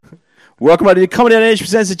Welcome to the Comedy on Edge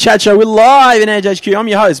presents the Chat Show. We're live in Edge HQ. I'm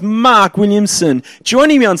your host, Mark Williamson.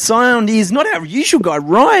 Joining me on sound is not our usual guy,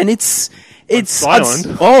 Ryan. It's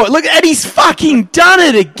look, and he's fucking done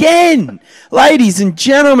it again. Ladies and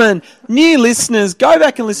gentlemen, new listeners, go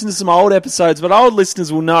back and listen to some old episodes, but old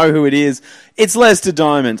listeners will know who it is. It's Lester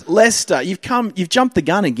Diamond. Lester, you've jumped the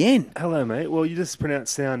gun again. Hello, mate. Well, you just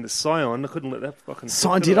pronounced sound as Scion. I couldn't let that fucking...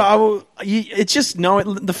 Scion, did I? Well, it's just,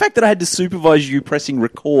 the fact that I had to supervise you pressing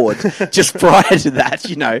record just prior to that,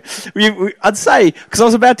 I'd say, because I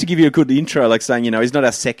was about to give you a good intro, like saying, he's not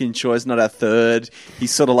our second choice, not our third.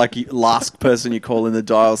 He's sort of like the last person you call in the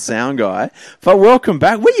dial sound guy. But welcome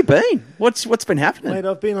back. Where you been? What's been happening? Mate,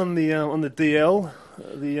 I've been on the DL,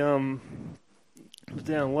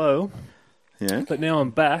 down low. Yeah. But now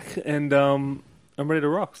I'm back, and I'm ready to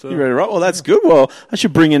rock. So. You ready to rock? Well, that's good. Well, I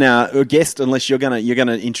should bring in our guest, unless you're gonna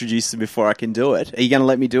introduce them before I can do it. Are you gonna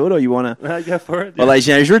let me do it, or you wanna? Go for it. Well, ladies and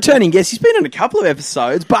gentlemen, he's a returning guest. He's been on a couple of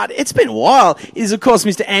episodes, but it's been a while. It is, of course,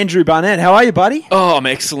 Mr. Andrew Barnett. How are you, buddy? Oh, I'm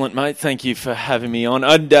excellent, mate. Thank you for having me on.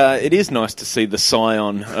 It is nice to see the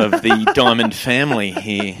scion of the Diamond family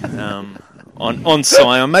here. On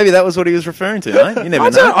Scion. Maybe that was what he was referring to, mate. You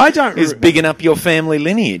never know. I don't. He's bigging up your family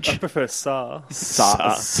lineage. I prefer Sar.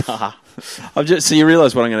 Sar. So you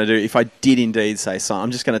realise what I'm going to do? If I did indeed say Sar,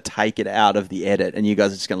 I'm just going to take it out of the edit, and you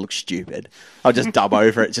guys are just going to look stupid. I'll just dub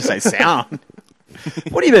over it, just say sound.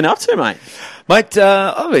 What have you been up to, mate? Mate,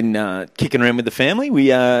 I've been kicking around with the family. We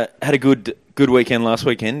had a good weekend last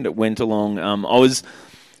weekend. It went along.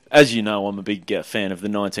 As you know, I'm a big fan of the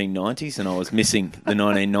 1990s, and I was missing the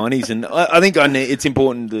 1990s. And I think it's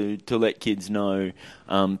important to let kids know,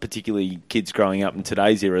 particularly kids growing up in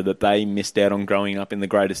today's era, that they missed out on growing up in the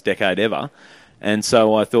greatest decade ever. And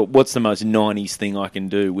so I thought, what's the most 90s thing I can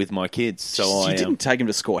do with my kids? So you didn't take him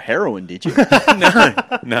to score heroin, did you?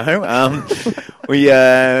 No.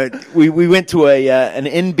 We went to an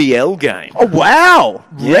NBL game. Oh, wow.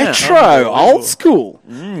 Yeah. Retro. Old school.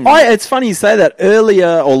 It's funny you say that.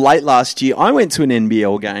 Earlier or late last year, I went to an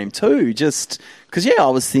NBL game too, just because, I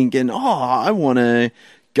was thinking, I want to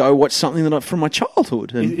go watch something from my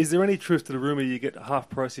childhood. And Is there any truth to the rumour you get half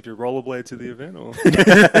price if you rollerblade to the event? Or?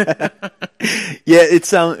 Yeah,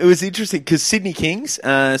 it was interesting because Sydney Kings,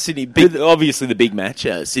 obviously the big match,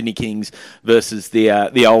 Sydney Kings versus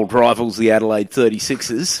the old rivals, the Adelaide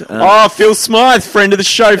 36ers. Phil Smythe, friend of the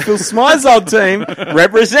show, Phil Smythe's old team,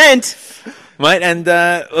 represent, mate. And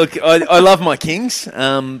look, I love my Kings,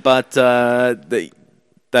 but they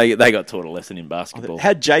got taught a lesson in basketball.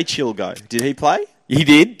 How'd Jay Chill go? Did he play? He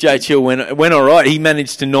did. Jay Chill went all right. He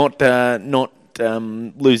managed to not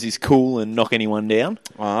lose his cool and knock anyone down.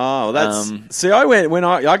 Oh, that's... see,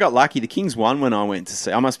 I got lucky. The Kings won when I went to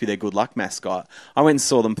see... I must be their good luck mascot. I went and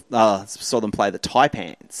saw them play the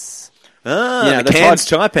Taipans. The Cairns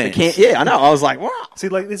Taipans. Yeah, I know. I was like, wow. See,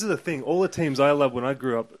 this is the thing. All the teams I loved when I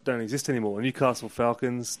grew up don't exist anymore. Newcastle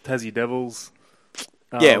Falcons, Tassie Devils...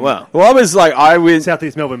 Well, I was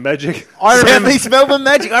Southeast Melbourne Magic. Southeast Melbourne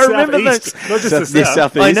Magic. I remember that. Not just the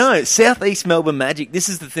South. I know. Southeast Melbourne Magic. This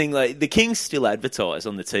is the thing. Like the Kings still advertise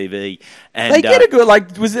on the TV, and they get a good.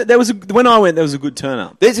 When I went, there was a good turn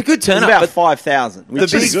up. There's a good turn up. About 5,000,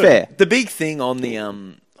 which is fair. The big thing on the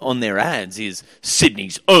on their ads is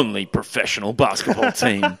Sydney's only professional basketball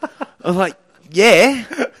team. I was like, yeah.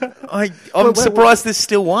 I'm surprised there's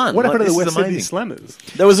still one. What happened to the West Sydney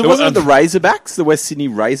Slammers? Wasn't it the Razorbacks, the West Sydney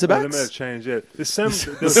Razorbacks? They may have changed it. The West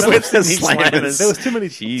Sydney Slammers. There was too many.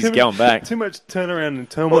 Going back. Too much turnaround and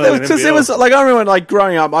turmoil. Because there was I remember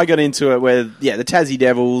growing up, I got into it where the Tassie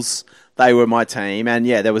Devils, they were my team, and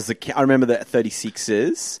there was I remember the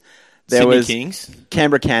 36ers. There Sydney was Kings,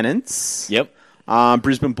 Canberra Cannons. Yep.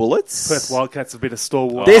 Brisbane Bullets. Perth Wildcats, a bit of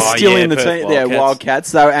stalwart. They're still in the Perth team. Wildcats. Yeah,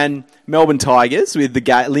 Wildcats though, and Melbourne Tigers with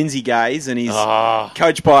the Lindsay Gaze, and he's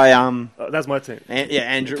coached by that's my team.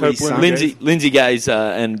 Andrew Lindsay Gaze,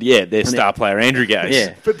 and their star player Andrew Gaze.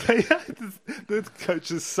 Yeah, but they had the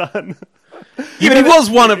coach's son. But he was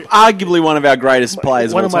arguably one of our greatest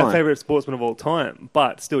players. One of all of my time. favourite sportsmen of all time,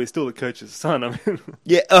 but he's still the coach's son. I mean,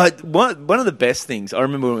 one of the best things I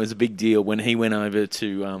remember when it was a big deal when he went over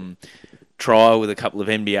to trial with a couple of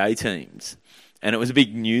NBA teams, and it was a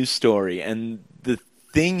big news story. And the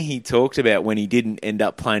thing he talked about when he didn't end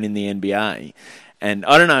up playing in the NBA, and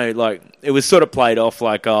I don't know, it was sort of played off he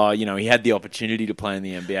had the opportunity to play in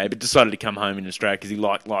the NBA, but decided to come home in Australia because he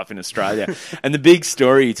liked life in Australia. And the big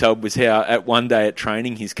story he told was how at one day at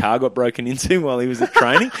training, his car got broken into while he was at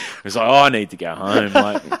training. He was like, I need to go home.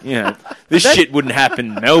 This shit wouldn't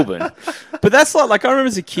happen in Melbourne. But that's I remember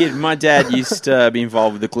as a kid, my dad used to be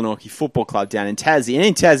involved with the Glenorchy Football Club down in Tassie. And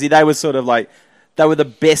in Tassie, they were sort of they were the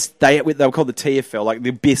best. They were called the TFL, like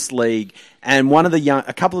the best league. And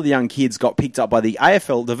a couple of the young kids got picked up by the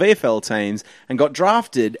AFL, the VFL teams, and got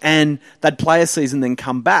drafted. And they'd play a season, then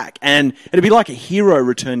come back, and it'd be like a hero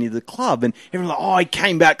returning to the club. And everyone like, oh, he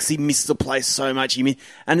came back because he missed the place so much.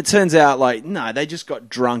 And it turns out like no, they just got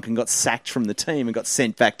drunk and got sacked from the team and got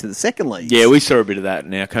sent back to the second league. Yeah, we saw a bit of that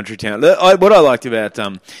in our country town. What I liked about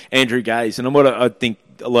Andrew Gaze, and what I think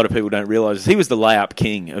a lot of people don't realise, is he was the layup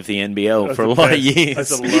king of the NBL for a lot of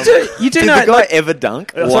years. You do Did know the guy ever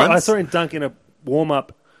dunk once? I saw him dunk in a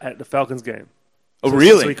warm-up at the Falcons game. Oh,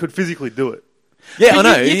 really? So he could physically do it. Yeah, I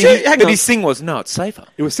know. Hang but on. his thing was, no, it's safer.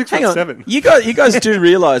 It was Hang on. 6'7". You guys do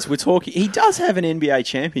realise we're talking. He does have an NBA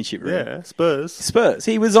championship ring. Yeah, Spurs.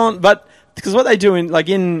 He was on, but because what they do But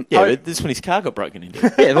this is when his car got broken into.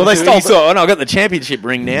 Yeah, well, they stole. He saw, I got the championship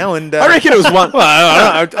ring now, and I reckon it was one. Well,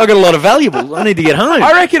 I got a lot of valuables. I need to get home.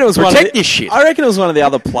 I reckon it was Protect this shit. I reckon it was one of the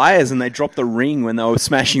other players, and they dropped the ring when they were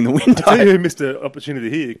smashing the window. Tell you who missed an opportunity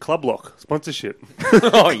here: Club Lock sponsorship.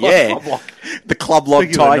 Oh yeah, The Club Lock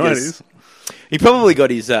Speaking of the Tigers. 90s, he probably got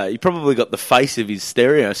his. He probably got the face of his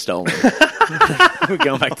stereo stolen. We're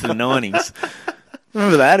going back to the 90s.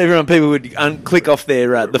 Remember that? People would click off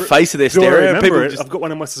their the face of their do I stereo. remember People it? just I've got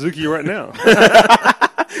one in my Suzuki right now.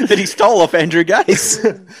 That he stole off Andrew Gaze.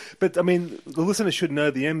 But I mean, the listeners should know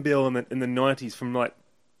the NBL in the 90s, from like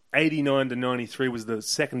 89 to 93, was the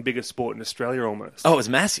second biggest sport in Australia almost. oh, it was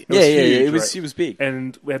massive. was huge, It was big.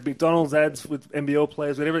 And we had McDonald's ads with NBL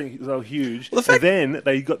players, with everything. They were huge. Well, the fact- and then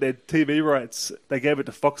they got their TV rights. They gave it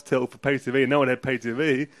to Foxtel for pay TV, and no one had pay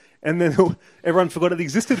TV. And then everyone forgot it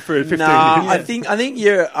existed for 15 years.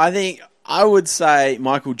 I would say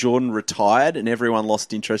Michael Jordan retired and everyone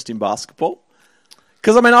lost interest in basketball.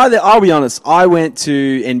 Because I'll be honest, I went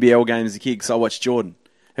to NBL games as a kid because I watched Jordan.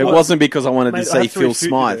 It wasn't because I wanted to see Phil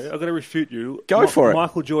Smythe. I've got to refute you. Go for it.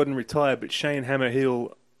 Michael Jordan retired, but Shane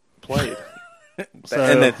Hammerhill played. So,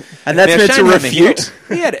 And that's now, meant to Shane refute.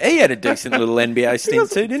 Hammerhill, he had a decent little NBA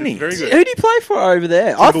stint too, didn't he? very good. Who do you play for over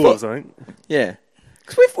there? Timberwolves, I think. Yeah.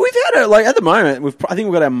 Because we've had at the moment, I think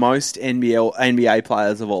we've got our most NBA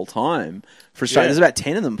players of all time for Australia. Yeah. There's about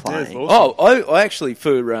 10 of them Yeah, it's playing. awesome. I actually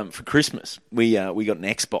for Christmas we got an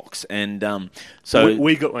Xbox, and so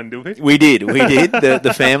we got one, didn't we? we did.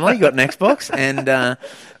 The family got an Xbox, and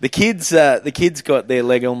the kids got their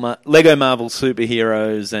Lego Marvel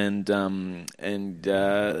superheroes and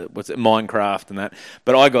what's it, Minecraft and that.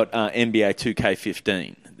 But I got NBA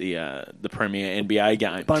 2K15. The premier NBA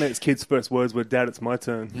game. Barnett's kids' first words were, "Dad, it's my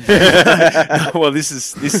turn." Well, this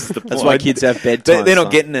is the point. That's why kids have bedtime. They're not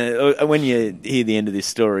son. getting it. When you hear the end of this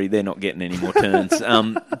story, they're not getting any more turns.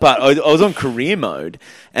 But I was on career mode,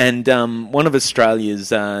 and one of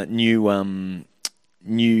Australia's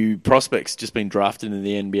new prospects just been drafted into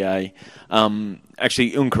the NBA.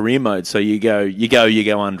 Actually, on career mode, so you go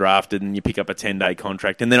undrafted, and you pick up a 10-day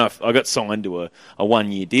contract, and then I got signed to a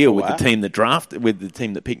 1-year deal with the team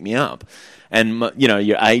that picked me up, and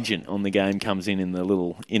your agent on the game comes in the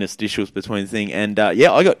little interstitials between the thing, and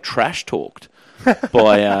I got trash talked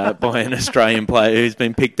by an Australian player who's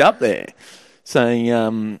been picked up there,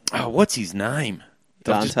 saying, what's his name?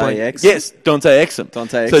 Dante Exum? Yes, Dante Exum.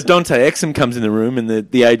 Dante So Exum. Dante Exum comes in the room, and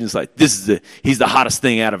the agent's like, he's the hottest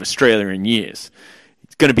thing out of Australia in years.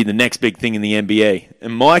 It's going to be the next big thing in the NBA.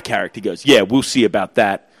 And my character goes, yeah, we'll see about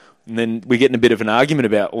that. And then we're getting a bit of an argument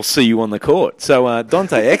about, we'll see you on the court. So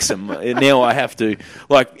Dante Exum, now I have to,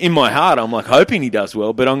 in my heart, I'm hoping he does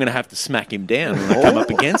well, but I'm going to have to smack him down when I come up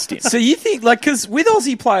against him. So you think, because with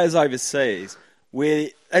Aussie players overseas,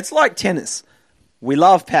 it's like tennis. We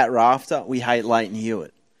love Pat Rafter. We hate Leighton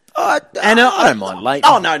Hewitt. I don't mind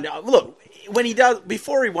Leighton. Oh, no. Look, when he does,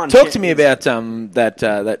 before he won... Talk to me about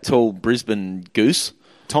that tall Brisbane goose.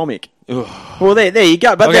 Tomic. Well, there you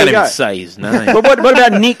go. But I there can't you even go. say his name. But what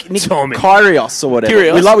about Nick Tomic. Kyrgios or whatever?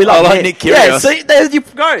 Kyrgios. We love I like him. Nick Yeah, Kyrgios. see, there you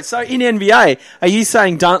go. So in NBA, are you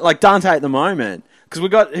saying Dante at the moment? Because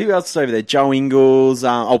we've got, who else is over there? Joe Ingles,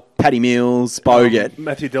 Paddy Mills, Bogut.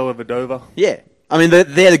 Matthew Dellavedova. Yeah. I mean, they're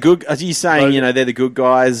the good... Are you saying, Bogut. they're the good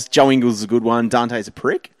guys? Joe Ingles is a good one. Dante's a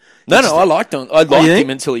prick? No, I liked him. I liked him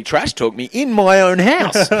until he trash talked me in my own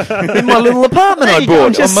house, in my little apartment There I you go, bought.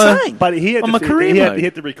 I'm just on my- saying. But he had On my career mode. he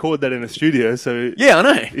had to record that in a studio, so Yeah, I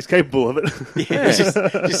know. he's capable of it. Yeah. just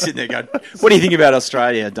sitting there going, what do you think about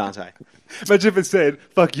Australia, Dante? Imagine if it said,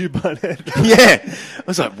 fuck you, butthead. Yeah. I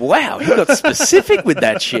was like, wow, he got specific with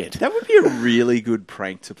that shit. That would be a really good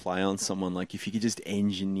prank to play on someone. Like, if you could just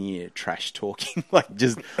engineer trash talking, like,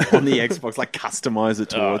 just on the Xbox, like, customize it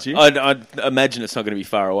towards you. I'd imagine it's not going to be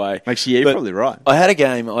far away. Actually, yeah, you're probably right. I had a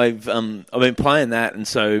game. I've been playing that, and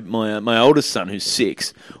so my oldest son, who's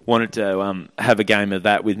 6, wanted to have a game of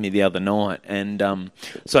that with me the other night, and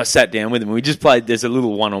so I sat down with him. We just played. There's a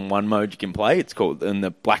little one-on-one mode you can play. It's called in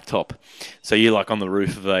the Blacktop. So you're like on the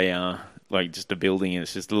roof of a like just a building, and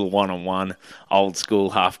it's just a little one-on-one, old school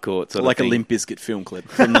half court, sort like of a thing. Limp Bizkit film clip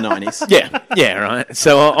from the 90s. Yeah, right.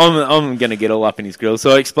 So I'm going to get all up in his grill.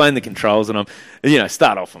 So I explained the controls, and I'm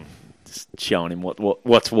start off and just showing him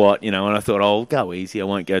what's what, And I thought, I'll go easy. I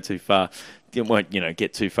won't go too far. It won't,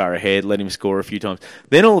 get too far ahead. Let him score a few times.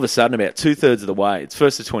 Then all of a sudden, about 2/3 of the way, it's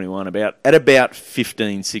first to 21. At about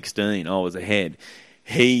 15, 16, I was ahead.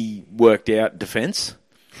 He worked out defence,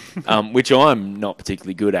 which I'm not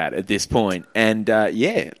particularly good at this point. And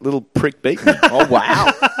little prick beat me. Oh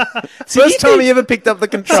wow! First time he ever picked up the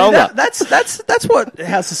controller. That's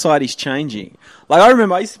how society's changing. Like, I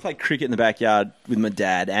remember I used to play cricket in the backyard with my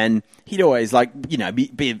dad, and he'd always,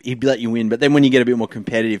 he'd let you win. But then when you get a bit more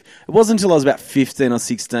competitive, it wasn't until I was about 15 or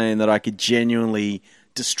 16 that I could genuinely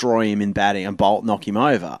destroy him in batting and knock him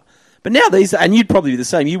over. But now and you'd probably be the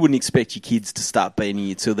same, you wouldn't expect your kids to start beating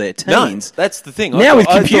you till they're teens. No, that's the thing. Now with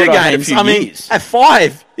computer games, at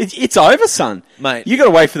 5, it's over, son. Mate, you got to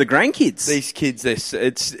wait for the grandkids. These kids,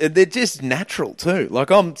 they're just natural too. Like,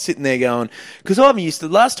 I'm sitting there going, because I'm used to,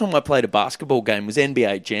 the last time I played a basketball game was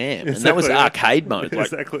NBA Jam, and that was arcade mode.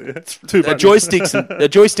 Like, exactly. A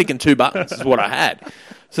joystick and 2 buttons is what I had.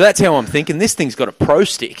 So that's how I'm thinking. This thing's got a pro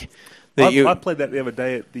stick. I played that the other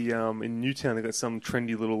day at the in Newtown. They got some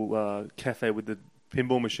trendy little cafe with the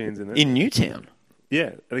pinball machines in it. In Newtown?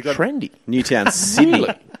 Yeah. They got trendy. Newtown, Sydney.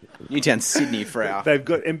 Newtown, Sydney for our... They've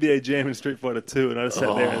got NBA Jam and Street Fighter 2, and I just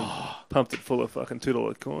sat there and pumped it full of fucking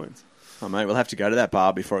 $2 coins. Oh, mate, we'll have to go to that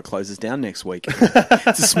bar before it closes down next week.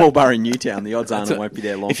 It's a small bar in Newtown. The odds aren't it won't be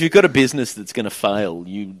there long. If you've got a business that's going to fail,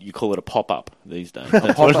 you call it a pop-up these days.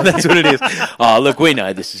 That's what it is. Oh, look, we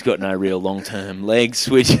know this has got no real long-term legs.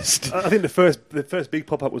 We just... I think the first big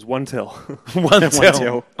pop-up was OneTel.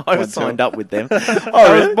 OneTel. I was signed up with them.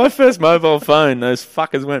 Really? My first mobile phone. Those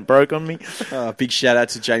fuckers went broke on me. Big shout-out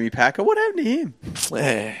to Jamie Packer. What happened to him?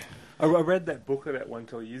 Yeah. I read that book about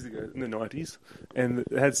OneTel years ago in the 90s, and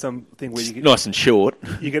it had something where you could... Nice and short.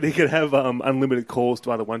 You could have unlimited calls to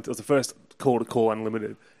either OneTel. It was the first call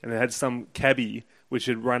unlimited, and it had some cabbie which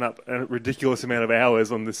had run up a ridiculous amount of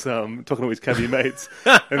hours on this, talking to his cabbie mates.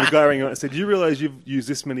 And the guy rang up and said, "Do you realise you've used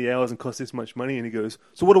this many hours and cost this much money?" And he goes,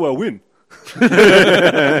 "So what do I win?"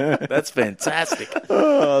 That's fantastic.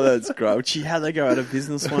 Oh, that's great. Gee, how'd they go out of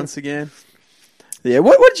business once again? Yeah,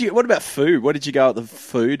 what about food? What did you go at the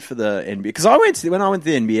food for the NBL? Because when I went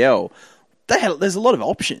to the NBL, there's a lot of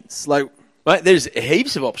options. Like, mate, there's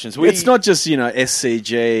heaps of options. It's not just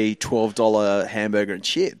SCG $12 hamburger and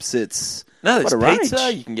chips. There's pizza. Range.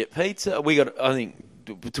 You can get pizza. We got, I think,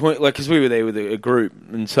 because we were there with a group,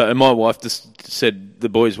 and my wife just said the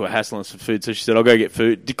boys were hassling us for food, so she said, "I'll go get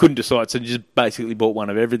food." Couldn't decide, so just basically bought one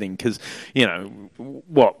of everything because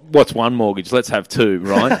what's one mortgage? Let's have 2,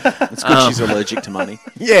 right? It's good she's allergic to money.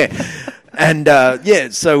 Yeah. And,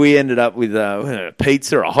 so we ended up with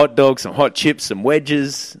pizza, a hot dog, some hot chips, some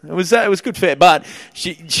wedges. It was good fare. But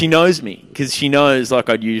she knows me because she knows, like,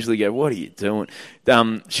 I'd usually go, "What are you doing?"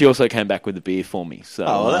 She also came back with a beer for me. So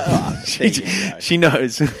she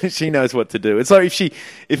knows what to do. It's like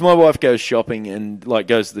if my wife goes shopping and, like,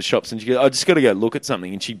 goes to the shops and she goes, "I just got to go look at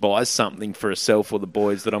something," and she buys something for herself or the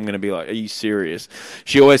boys that I'm going to be like, "Are you serious?"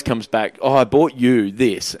 She always comes back, "Oh, I bought you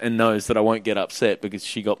this," and knows that I won't get upset because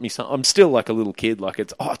she got me something. I'm still like a little kid, like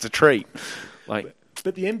it's a treat. Like,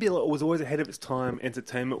 but the NBL was always ahead of its time,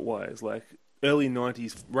 entertainment wise. Like early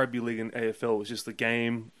 '90s, rugby league and AFL was just the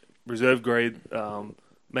game, reserve grade,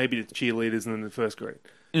 maybe the cheerleaders, and then the first grade.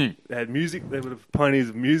 They had music. They were the pioneers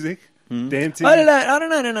of music, dancing. I don't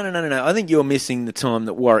know. No. I think you're missing the time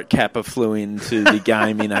that Warwick Kappa flew into the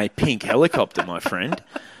game in a pink helicopter, my friend.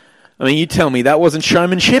 I mean, you tell me that wasn't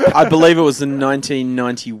showmanship? I believe it was the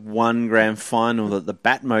 1991 grand final that the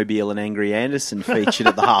Batmobile and Angry Anderson featured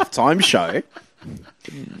at the halftime show.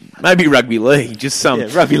 Maybe rugby league, just some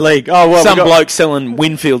rugby league. Oh well, some bloke selling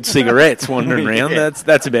Winfield cigarettes wandering around.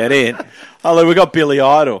 That's about it. Oh, look, we got Billy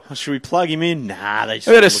Idol. Should we plug him in? Nah, we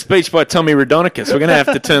got a speech by Tommy Radonicus. We're going to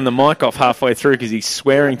have to turn the mic off halfway through because he's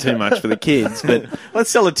swearing too much for the kids. But let's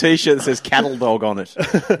sell a T-shirt that says "Cattle Dog" on it.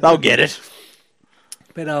 They'll get it.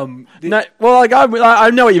 But I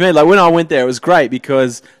know what you mean. Like when I went there, it was great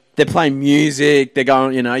because They're playing music. They're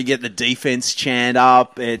going, you get the defense chant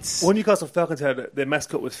up. It's Well, Newcastle Falcons had their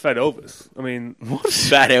mascot was Fat Elvis. I mean,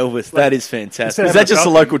 Fat Elvis. That is fantastic. is that just a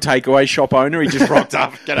local takeaway shop owner? He just rocked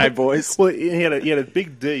up. G'day, boys. well, he had a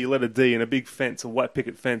big D, letter D, and a big fence, a white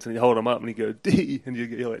picket fence, and you hold him up, and you go D, and you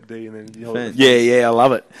yell at D, and then you hold it. Yeah, I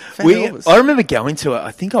love it. Elvis. I remember going to it.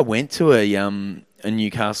 I think I went to a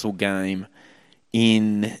Newcastle game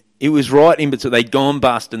in. It was right in between. They'd gone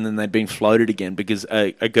bust and then they'd been floated again because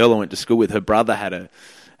a girl I went to school with, her brother had a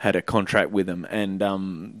contract with them,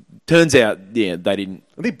 and turns out, they didn't.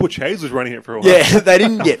 I think Butch Hayes was running it for a while. Yeah, they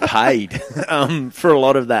didn't get paid for a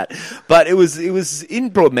lot of that. But it was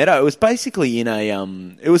in Broadmeadow. It was basically in a.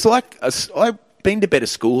 It was like I've been to better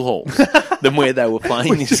school halls than where they were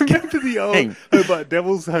playing this Do you game. remember the old Hobart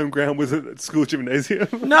Devils home ground was at school gymnasium?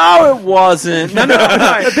 No, it wasn't. No.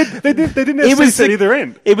 They didn't have seats at either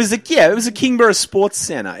end. It was a Kingborough Sports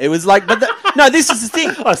Centre. It was like, this is the thing.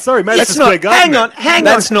 Oh, sorry, mate. Yes, Hang on.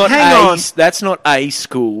 That's not hang on. That's not a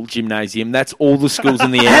school gymnasium. That's all the schools in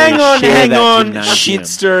the area. Hang on, gymnasium. shit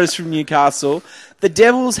stirrers from Newcastle. The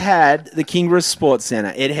Devils had the Kingborough Sports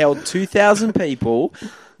Centre. It held 2,000 people.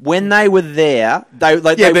 When they were there, they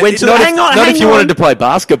went to. Not if you wanted to play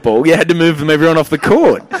basketball. You had to move everyone off the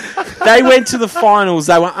court. They went to the finals.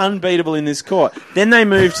 They were unbeatable in this court. Then they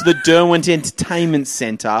moved to the Derwent Entertainment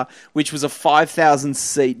Centre, which was a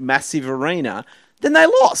 5,000-seat massive arena. Then they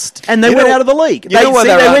lost, and they went out of the league. They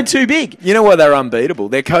went too big. You know why they're unbeatable?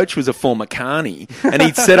 Their coach was a former carny, and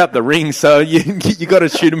he'd set up the ring, so you got to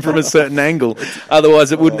shoot him from a certain angle.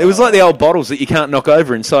 Otherwise, it wouldn't. It was like the old bottles that you can't knock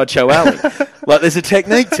over in Sideshow Alley. Like, there's a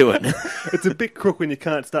technique to it. It's a bit crook when you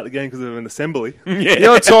can't start the game because of an assembly. Yeah.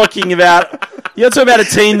 You're talking about a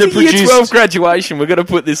team that produced Year 12 graduation. We're going to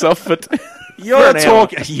put this off for. You're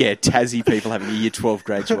talking, Tassie people having a Year 12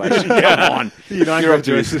 graduation. Come on, you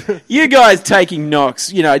guys taking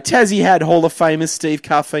knocks. Tassie had Hall of Famer Steve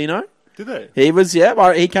Carfino. Did they? He was,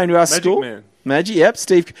 he came to our school. Man. Magic, yep,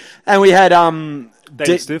 Steve, and we had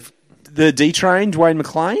David Stiff. The D-Train, Dwayne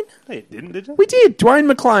McLean. Hey, did you? We did. Dwayne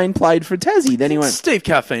McLean played for Tassie. Then he went. Steve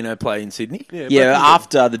Carfino played in Sydney. Yeah,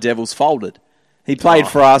 after the Devils folded, he played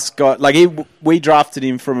for us. We drafted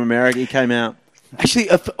him from America. He came out.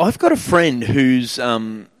 Actually, I've got a friend who's a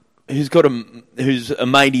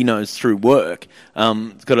mate he knows through work.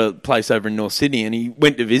 He's got a place over in North Sydney, and he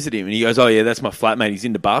went to visit him, and he goes, "Oh yeah, that's my flatmate. He's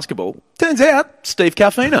into basketball." Turns out, Steve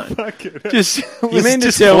Carfino. just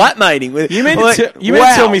flatmating with. You mean to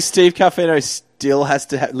tell me Steve Carfino still has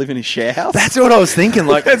to live in a share house? That's what I was thinking.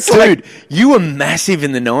 Like, dude, you were massive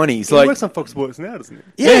in the 90s. He works on Fox Sports now, doesn't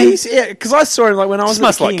he? Yeah, because I saw him when I was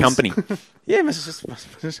at the Kings. Company. Yeah, just.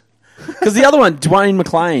 Because the other one, Dwayne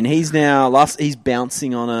McLean, he's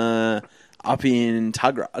bouncing on up in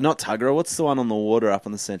Tuggerah. Not Tuggerah. What's the one on the water up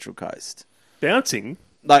on the Central Coast? Bouncing?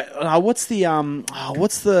 What's the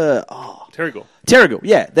Terrigal. Terrigal,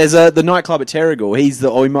 yeah. There's the nightclub at Terrigal.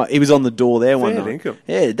 He was on the door there one night. Income.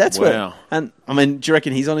 Yeah, that's where. And I mean, do you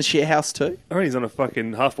reckon he's on a share house too? I mean, he's on a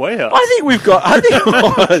fucking halfway house. I think we've got.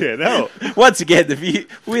 Once again,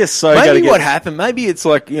 we are so. Maybe what happened? Maybe it's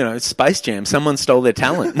like Space Jam. Someone stole their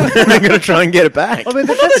talent. They're going to try and get it back. I mean,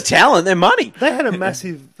 they're not the talent; they're money. They were a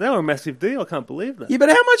massive deal. I can't believe that. Yeah, but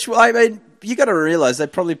how much? I mean, you got to realise they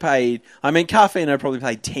probably paid. I mean, Carfino probably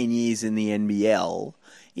played 10 years in the NBL.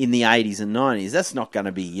 In the 80s and 90s, that's not going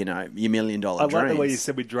to be, your $1 million dreams. I like the way you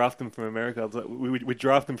said we draft them from America. I was like, we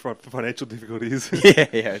draft them for financial difficulties.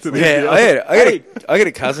 Yeah. I got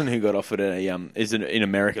a cousin who got offered is in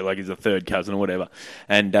America, like he's a third cousin or whatever,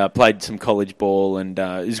 and played some college ball and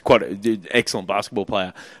is quite an excellent basketball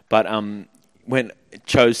player, but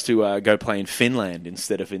chose to go play in Finland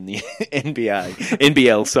instead of in the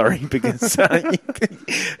NBL, sorry, because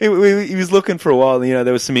he was looking for a while.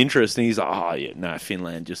 There was some interest, and he's like,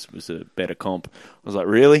 Finland just was a better comp. I was like,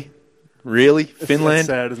 really, Finland? That's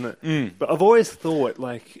sad, isn't it? But I've always thought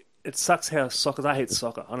it sucks how soccer. I hate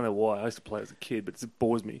soccer. I don't know why. I used to play as a kid, but it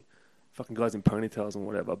bores me. Fucking guys in ponytails and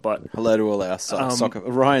whatever. But hello to all our soccer.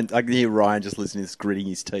 Ryan, I can hear Ryan just listening to this, gritting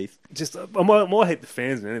his teeth. Just I more hate the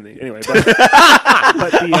fans than anything. Anyway, but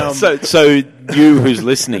so you who's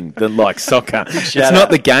listening that like soccer, it's not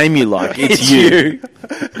the game you like. It's you.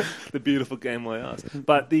 The beautiful game, my ass.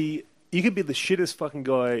 But you could be the shittest fucking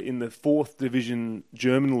guy in the 4th division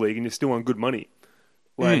German league, and you're still on good money.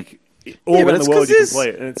 All around the world you can play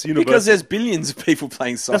it, and it's universal. Because there's billions of people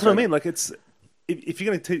playing soccer. That's what I mean. It's. If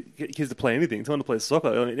you're going to get kids to play anything, tell them to play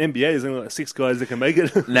soccer. In NBA, there's only 6 guys that can make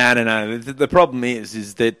it. No. The problem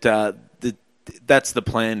is that that's the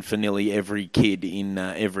plan for nearly every kid in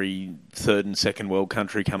every third and second world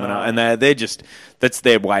country coming up, and they're just that's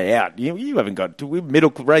their way out. You haven't got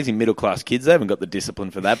raising middle class kids. They haven't got the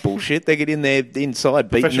discipline for that bullshit. They get in there inside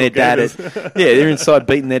beating their dad. They're inside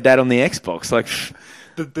beating their dad on the Xbox. Like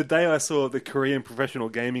the day I saw the Korean Professional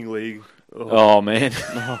Gaming League. Oh man,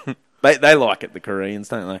 they like it, the Koreans,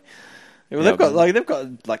 don't they? Well, they've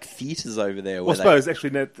got like theatres over there. Well, I suppose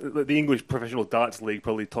actually the English Professional Darts League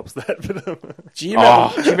probably tops that for them. Do you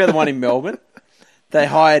remember the one in Melbourne? They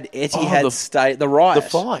hired Etihad the riot, the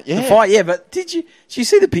fight, yeah, yeah. But did you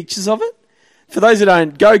see the pictures of it? For those who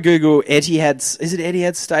don't, go Google Etihad. Is it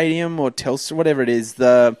Etihad Stadium or Telstra, whatever it is?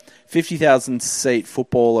 The 50,000 seat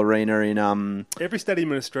football arena in every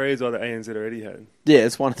stadium in Australia is either ANZ or Etihad. Yeah,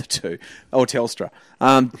 it's one of the two, or Telstra.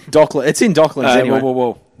 Dockland. It's in Docklands anyway.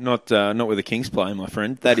 Whoa. Not where the Kings play, my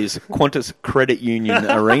friend. That is Qantas Credit Union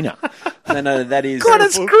Arena. No, that is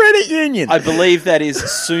Qantas Credit Union. I believe that is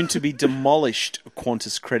soon to be demolished.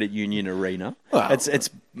 Qantas Credit Union Arena. Well, it's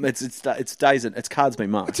days. It's cards been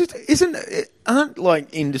marked. Aren't like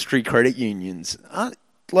industry credit unions?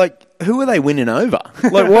 Who are they winning over?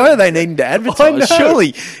 Like, why are they needing to advertise?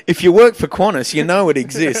 Surely, if you work for Qantas, you know it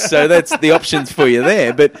exists. So that's the options for you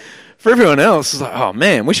there. But for everyone else, it's like, oh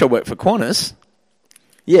man, wish I worked for Qantas.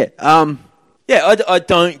 Yeah. I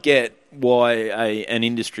don't get why an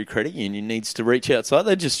industry credit union needs to reach outside.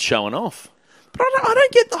 They're just showing off. But I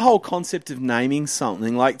don't get the whole concept of naming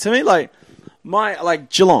something. Like, to me,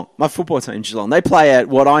 Geelong, my football team, Geelong, they play at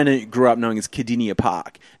what I grew up knowing as Cardinia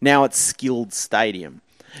Park. Now it's Skilled Stadium.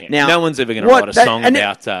 Yeah. Now, no one's ever going to write a song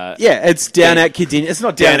about... it's down at Cardinia. It's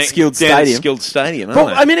not down at Skilled Stadium. Skilled Stadium,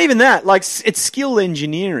 I mean, even that, it's skilled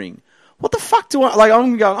engineering. What the fuck do I...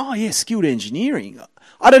 I'm going, skilled engineering.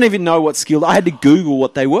 I don't even know what skilled... I had to Google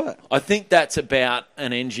what they were. I think that's about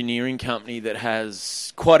an engineering company that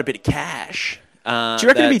has quite a bit of cash. Do you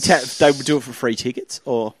reckon they would do it for free tickets,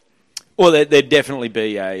 or... Well, there'd definitely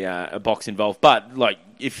be a box involved. But,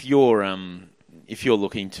 if you're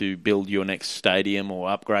looking to build your next stadium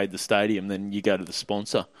or upgrade the stadium, then you go to the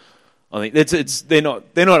sponsor. I think they're not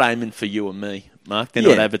aiming for you and me, Mark. They're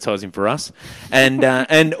not advertising for us.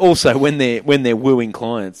 And also when they're wooing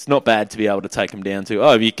clients, not bad to be able to take them down to.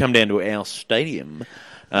 If you come down to our stadium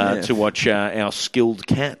to watch our skilled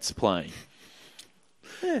cats play.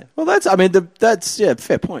 Yeah, well, fair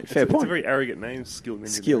point. Fair point. It's a very arrogant name,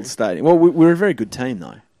 Skilled Stadium. Well, we're a very good team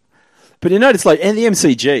though. But you notice, and the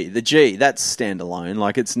MCG, the G, that's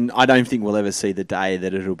standalone. I don't think we'll ever see the day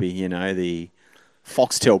that it'll be, the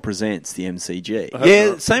Foxtel presents the MCG.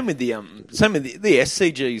 Yeah, same with the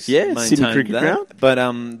SCGs. Yeah, Sydney Cricket Ground. But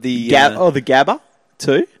the Gabba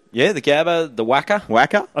too. Yeah, the Gabba, the Wacker.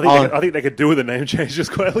 I think they could do with a name change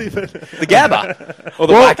just quietly. But the Gabba or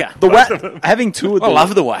the Wacker. Having toured, I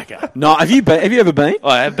love the Wacker. No, have you ever been?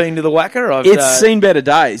 I have been to the Wacker. It's seen better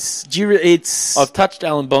days. I've touched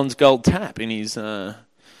Alan Bond's gold tap in his little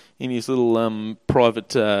private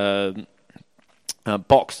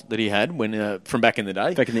box that he had when from back in the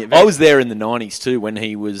day. I was there in the 90s too when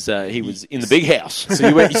he was in the big house.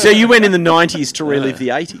 So you went in the 90s to relive the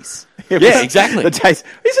 80s. Yeah, exactly. The days.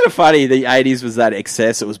 Isn't it funny? The 80s was that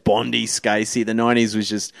excess. It was Bondi, Scacey. The 90s was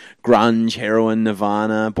just grunge, heroin,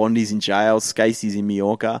 Nirvana. Bondi's in jail. Scacey's in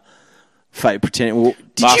Mallorca. Basketball,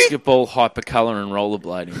 hypercolour, and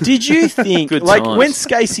rollerblading. Did you think, when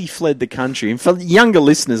Scacey fled the country, and for younger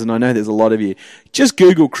listeners, and I know there's a lot of you, just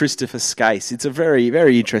Google Christopher Scase. It's a very,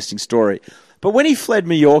 very interesting story. But when he fled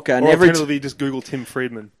Mallorca, and alternatively, just Google Tim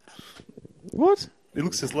Friedman. What? It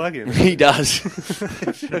looks just like him. He does.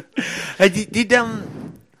 Hey,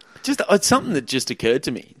 it's something that just occurred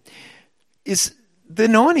to me. Is the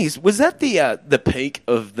 90s, was that the peak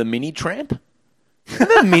of the mini tramp?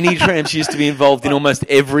 The mini tramps used to be involved in almost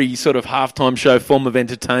every sort of halftime show form of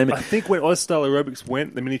entertainment. I think when Oz Style Aerobics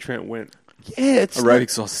went, the mini tramp went. Yeah, it's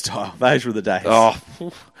aerobics Oz Style. Those were the days. But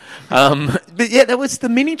yeah, that was the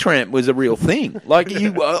mini tramp was a real thing.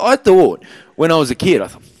 I thought when I was a kid,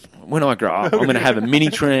 when I grow up, I'm going to have a mini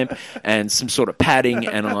tramp and some sort of padding,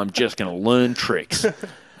 and I'm just going to learn tricks.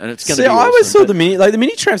 And it's going to be awesome. I always saw the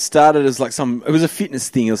mini tramp started as it was a fitness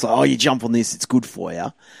thing. It was you jump on this, it's good for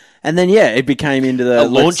you. And then, it became into the... A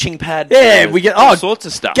launching pad. Yeah, we get all sorts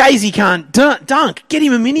of stuff. Gazy can't dunk. Get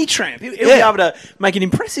him a mini tramp. He'll be able to make an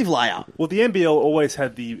impressive layup. Well, the NBL always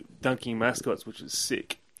had the dunking mascots, which is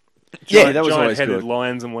sick. That was always headed good.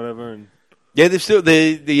 lions and whatever. And yeah, there's still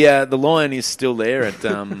the lion is still there at the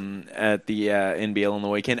NBL on the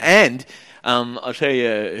weekend, and I'll tell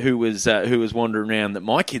you who was wandering around that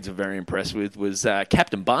my kids are very impressed with was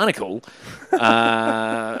Captain Barnacle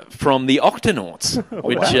from the Octonauts.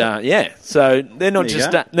 Which, so they're not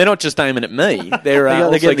just aiming at me. They're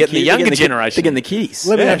also getting the younger generation. They're getting the kiddies.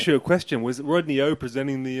 Let me ask you a question. Was Rodney O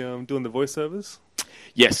presenting doing the voiceovers?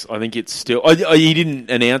 Yes, I think it's still. He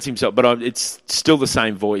didn't announce himself, but it's still the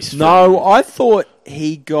same voice. No, I thought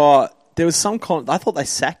he got. There was some. I thought they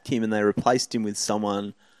sacked him and they replaced him with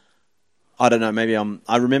someone. I don't know. Maybe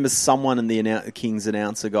I remember someone in the King's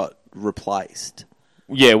announcer got replaced.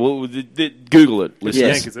 Yeah, well, Google it, listeners.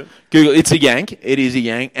 Yank, is it? Google. It's a Yank. It is a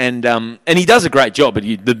Yank, and he does a great job. But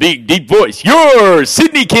the big deep voice, "You're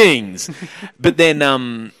Sydney Kings," but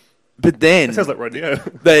then. That sounds like Rodney.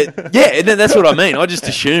 That's what I mean. I just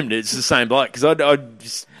assumed it's the same bloke because I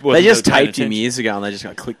just they just taped him years ago and they just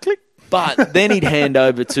go click click. But then he'd hand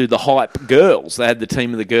over to the hype girls. They had the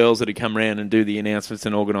team of the girls that would come around and do the announcements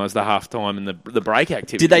and organise the halftime and the break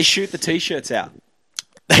activity. Did they shoot the T-shirts out?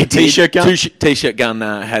 T-shirt gun? T-shirt gun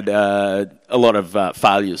had a lot of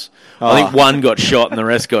failures. I think one got shot and the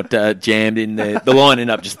rest got jammed in there. The line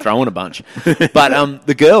ended up just throwing a bunch. But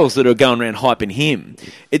the girls that are going around hyping him,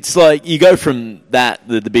 it's like you go from that,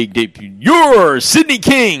 the big deep, "You're Sydney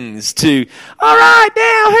Kings," to, "All right,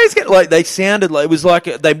 now who's getting..." Like, they sounded like, it was like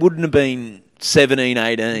they wouldn't have been 17,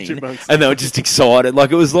 18, and they were just excited.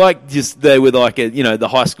 Like, it was like they were like the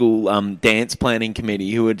high school dance planning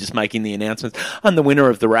committee who were just making the announcements. And the winner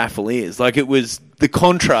of the raffle is like, it was, the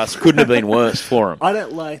contrast couldn't have been worse for them. I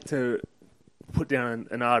don't like to put down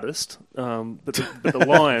an artist, but the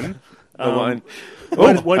line. Why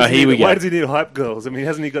does he need hype girls? I mean,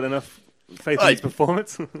 hasn't he got enough faith in his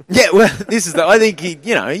performance? Yeah, well, this is I think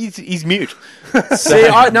he's mute. See,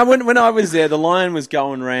 when I was there, the line was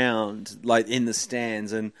going round like in the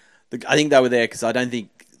stands, and I think they were there because I don't think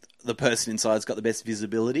the person inside's got the best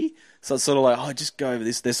visibility. So it's sort of like, just go over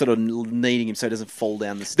this. They're sort of needing him so he doesn't fall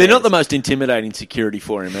down the stairs. They're not the most intimidating security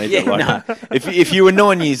for him either. Yeah, no. If you were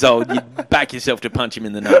 9 years old, you'd back yourself to punch him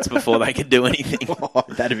in the nuts before they could do anything.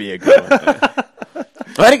 That'd be a good one.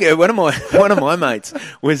 I think one of my mates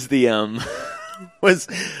was the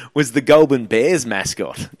was the Goulburn Bears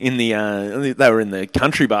mascot in the they were in the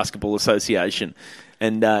Country Basketball Association,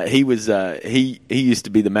 and he used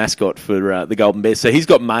to be the mascot for the Goulburn Bears. So he's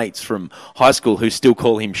got mates from high school who still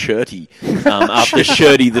call him Shirty after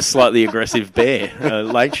Shirty the slightly aggressive bear.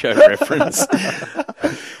 Late Show reference.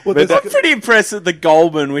 Well, I'm pretty impressed at the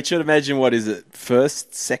Goulburn, which I'd imagine, what is it,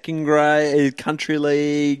 first, second grade, country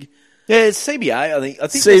league. Yeah, it's CBA. I think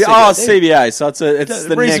CBA. So it's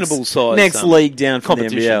the reasonable size next league down from the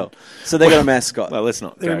NBL. So they got a mascot. Well, let's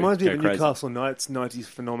not. It reminds me of the Newcastle Knights '90s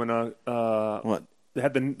phenomena. What? They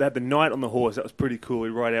had the knight on the horse. That was pretty cool. He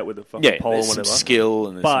ride out with a fucking pole or whatever. Some skill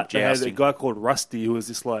and but some they had a guy called Rusty who was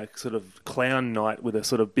this like sort of clown knight with a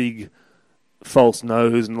sort of big false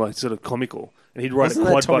nose and like sort of comical. And he'd ride Wasn't a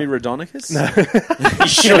quad that Tommy bike. Rhodonicus? No. You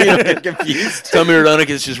sure you're not getting confused? Tommy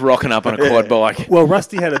Rhodonicus just rocking up on a quad bike. Well,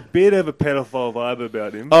 Rusty had a bit of a pedophile vibe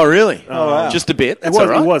about him. Oh, really? Wow. Just a bit? That's It all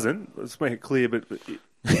right. wasn't. Let's make it clear, but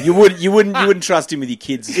You wouldn't trust him with your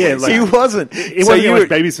kids. Yeah, like, he wasn't. It wasn't much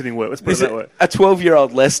babysitting work. Let's put it that way. A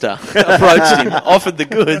 12-year-old Lester approached him, offered the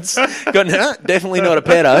goods. Got definitely not a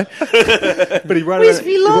pedo. But he ride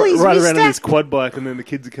around on his quad bike, and then the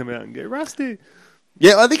kids would come out and go, Rusty.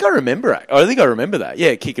 Yeah, I think I remember that.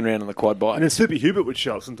 Yeah, kicking around on the quad bike. And then Super Hubert would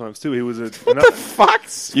show up sometimes too. He was what the fuck?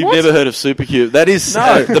 You've never heard of Super Hubert? That is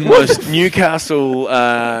the most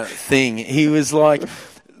Newcastle thing. He was like,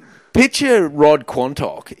 picture Rod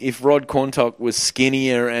Quantock if Rod Quantock was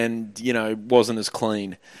skinnier and wasn't as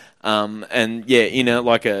clean,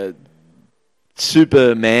 like a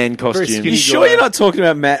Superman costume. You sure you're not talking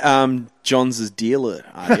about Matt Johns' dealer,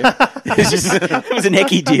 are you? It was an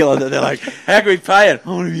Eki dealer that they're like, how can we pay it? I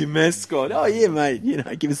want to be a mascot. Oh, yeah, mate.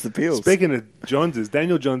 Give us the pills. Speaking of Johns',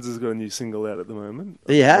 Daniel Johns has got a new single out at the moment.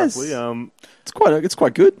 He has. Roughly. It's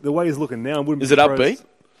quite good. The way he's looking now, is it upbeat?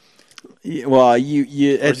 Yeah, well, or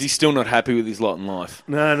is he still not happy with his lot in life?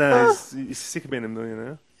 No, he's sick of being a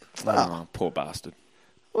millionaire. Oh, poor bastard.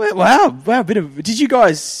 Wow, did you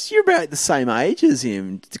guys, you're about the same age as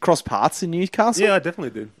him. Did you cross paths in Newcastle? Yeah, I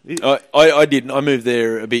definitely did. I didn't. I moved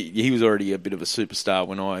there a bit. He was already a bit of a superstar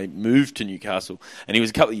when I moved to Newcastle, and he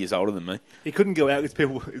was a couple of years older than me. He couldn't go out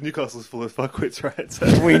because Newcastle's full of fuckwits, right? So,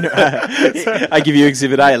 we know. I give you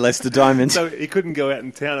Exhibit A, Lester Diamond. So he couldn't go out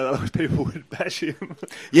in town, otherwise people would bash him.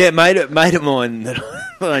 Yeah, mate of mine that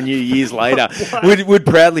I knew years later would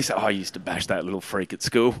proudly say, I used to bash that little freak at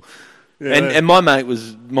school. Yeah. And my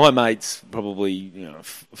mate's probably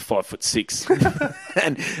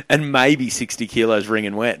 5'6", and maybe 60 kilos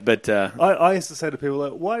ringing wet. But I used to say to people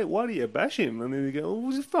like, why do you bash him? And then they go, "Oh,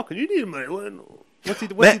 what's he fucking idiot, mate? What's he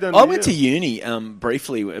done?" I went to uni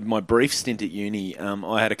briefly. My brief stint at uni,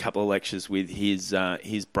 I had a couple of lectures with his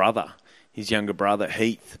brother, his younger brother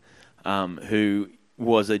Heath, who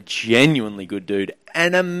was a genuinely good dude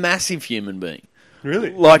and a massive human being.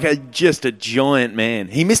 Really? Like just a giant man.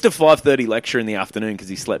 He missed a 5:30 lecture in the afternoon because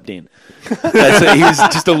he slept in. He was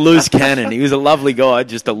just a loose cannon. He was a lovely guy,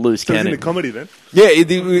 just a loose So cannon. he was in the comedy then? Yeah,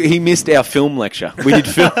 he missed our film lecture. We did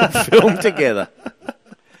film together.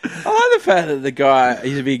 I like the fact that the guy,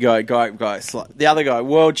 he's a big guy. The other guy,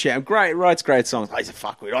 world champ, writes great songs. Oh, he's a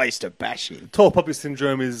fuckwit. I used to bash him. Tall poppy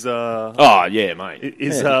syndrome is... Oh, yeah, mate. He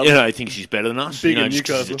thinks he's better than us. big in Just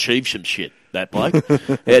 'cause he's Newcastle. achieved some shit, that bloke.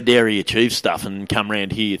 How dare he achieve stuff and come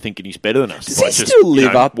round here thinking he's better than us? Does he still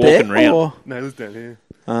live up there? walking around. Or? No, he lives down here.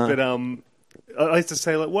 But I used to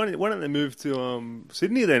say, like, why don't they move to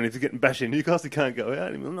Sydney then? If you're getting bashed in Newcastle, you can't go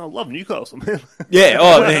out. I love Newcastle, man. Yeah,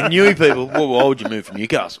 man, New people. Well, why would you move from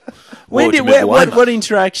Newcastle? What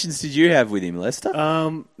interactions did you have with him, Lester?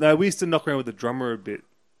 No, we used to knock around with the drummer a bit.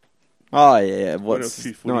 Oh, yeah. Went a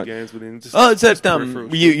few footy games with him. Just, Oh, it's that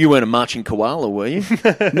peripheral you weren't a marching koala, were you?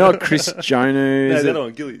 not Chris Jones. No, that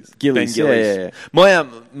one, Gillies. Gillies. Ben Gillies. Yeah. My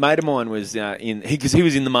mate of mine was because he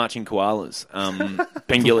was in the Marching Koalas.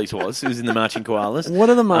 Ben Gillies was. He was in the Marching Koalas. What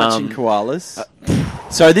are the marching koalas?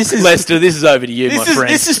 So this is Lester. This is over to you, my friend.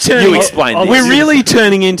 This is turning. You explain this. We're really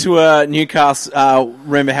turning into a Newcastle.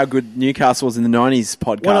 Remember how good Newcastle was in the '90s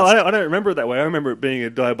podcast. Well, no, I don't remember it that way. I remember it being a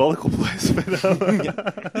diabolical place.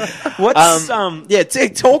 But,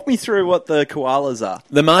 talk me through what the koalas are.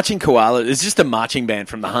 The Marching Koala is just a marching band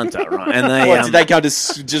from the Hunter, right? And they Did they go to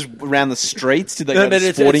just around the streets? Did they go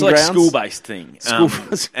to sporting it's like grounds? school-based thing.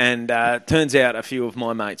 And turns out a few of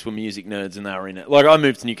my mates were music nerds and they were in it. Like I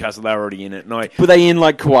moved to Newcastle, they were already in it. And Were they in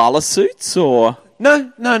like koala suits or?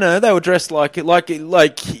 No. They were dressed like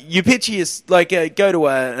you picture go to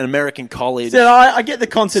an American college. So I get the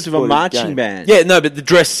concept of a sporting marching game. band. Yeah, no, but the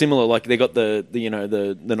dress similar. Like they got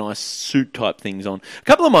the nice suit type things on. A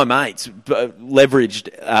couple of my mates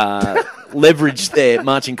leveraged their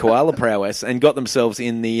marching koala prowess and got themselves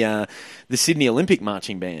in the Sydney Olympic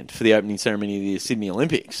marching band for the opening ceremony of the Sydney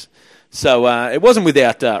Olympics. So it wasn't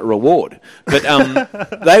without reward, but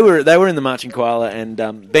they were in the Marching Koala, and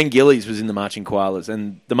Ben Gillies was in the Marching Koalas,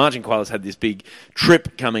 and the Marching Koalas had this big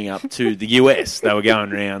trip coming up to the US. They were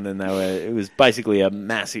going around, and it was basically a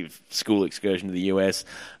massive school excursion to the US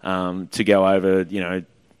to go over,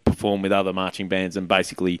 perform with other marching bands, and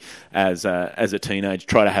basically as a teenager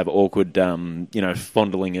try to have awkward,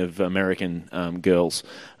 fondling of American girls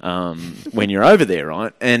when you're over there,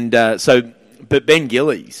 right? And But Ben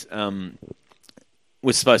Gillies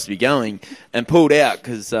was supposed to be going and pulled out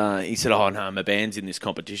because he said, "Oh no, my band's in this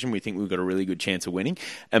competition. We think we've got a really good chance of winning."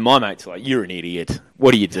 And my mate's like, "You're an idiot.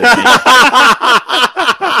 What are you doing?"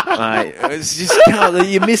 Mate, it's just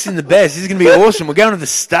you're missing the best. This is going to be awesome. We're going to the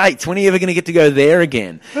States. When are you ever going to get to go there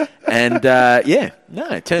again? And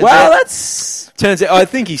it turns out. Turns out, I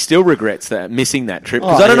think he still regrets missing that trip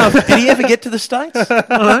because I don't know. Did he ever get to the States? I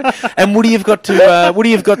don't know. And would he have got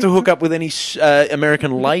to hook up with any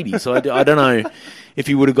American ladies? I don't know if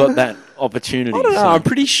he would have got that opportunity. I don't know. I'm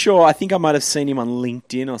pretty sure. I think I might have seen him on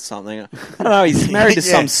LinkedIn or something. I don't know. He's married to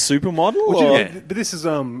some supermodel. But this is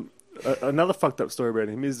another fucked up story about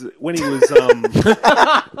him. Is when he was Welcome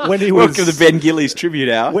to the Ben Gillies tribute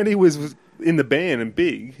hour. When he was in the band and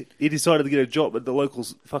big, he decided to get a job at the local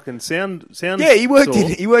fucking sound. Yeah, he worked store.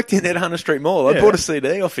 in at Hunter Street Mall. I bought a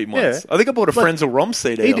CD off him once. I think I bought a Frenzal Rom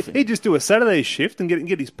CD off him. He'd just do a Saturday shift and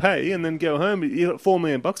get his pay, and then go home. He got $4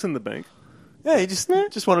 million in the bank. Yeah, he just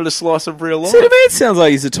wanted a slice of real life. See, to me, it sounds like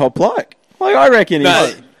he's a top bloke. Like I reckon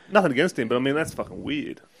he's. Nothing against him, but I mean that's fucking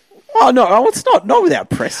weird. Oh no, it's not without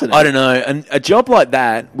precedent. I don't know. And a job like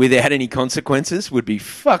that, without any consequences, would be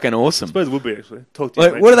fucking awesome. I suppose it would be actually. Talk to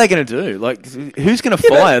you, what are they going to do? Like, who's going to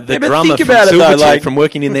fire the drummer from Silverchair from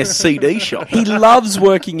working in their CD shop? He loves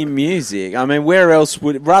working in music. I mean, where else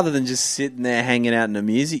would, rather than just sitting there hanging out in a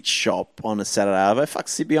music shop on a Saturday,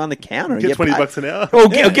 sit behind the counter and get $20 an hour. Or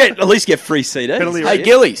at least get free CDs. Hey,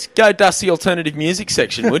 Gillies, go dust the alternative music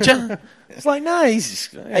section, would you? It's like, no, he's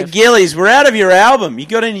just... Hey, Gillies, we're out of your album. You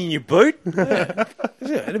got any in your boot?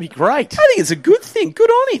 That'd be great. I think it's a good thing. Good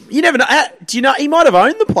on him. You never know. Do you know, he might have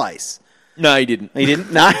owned the place. No, he didn't. He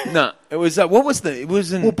didn't? No? No. It was what was the? It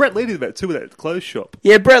was in Well, Brett Lee did that too with that clothes shop.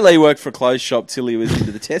 Yeah, Brett Lee worked for a clothes shop till he was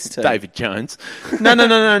into the test team. David Jones,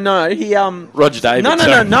 No. He Roger David.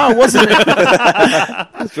 No, it wasn't. He's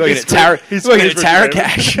working at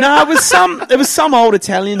Taracash. No, it was some old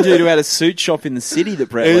Italian dude who had a suit shop in the city that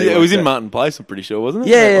Brett Lee It was worked in at. Martin Place, I'm pretty sure, wasn't it?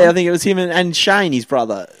 Yeah, I think it was him and Shane, his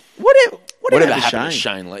brother. Whatever Whatever happened happened to to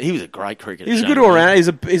Shane Lee? He was a great cricketer. He was a Shane good Lee.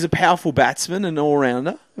 all-rounder. He's a powerful batsman and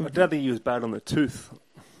all-rounder. I don't think he was bad on the tooth.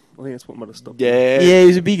 I think that's what might have stopped him. Yeah, he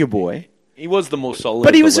was a bigger boy. He was the more solid.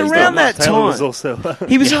 But he of the was league. around that Taylor was time. also...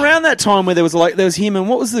 He was around that time where there was him and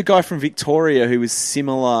what was the guy from Victoria who was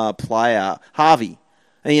similar player?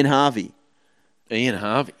 Ian Harvey. Ian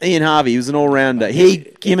Harvey, he was an all-rounder.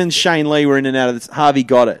 Him and Shane Lee were in and out of this. Harvey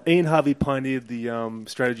got it. Ian Harvey pioneered the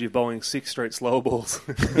strategy of bowling 6 straight slow balls.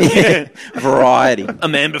 Variety. A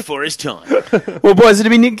man before his time. Well, boys,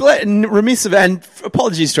 it'd be remiss of, and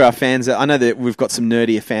apologies to our fans. I know that we've got some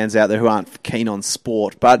nerdier fans out there who aren't keen on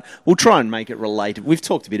sport, but we'll try and make it related. We've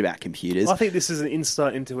talked a bit about computers. I think this is an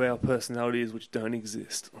insight into our personalities which don't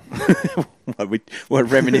exist. We're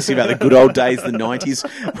reminiscing about the good old days, the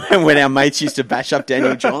 90s, when our mates used to bash up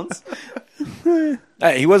Daniel Johns.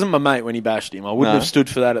 Hey, he wasn't my mate when he bashed him. I wouldn't have stood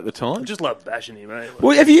for that at the I time. just love bashing him, eh?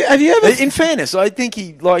 Well, have you ever? In fairness, I think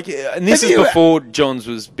he and this Have is you- before Johns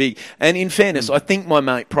was big. And in fairness, I think my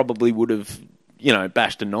mate probably would have,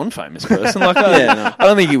 bashed a non-famous person. I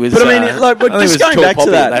don't think he was. But I mean, I don't think just he was going too back to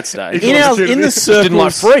popular that, at stage. in the circles, Didn't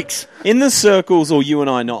like freaks. in the circles, or you and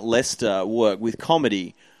I, not Lester, work with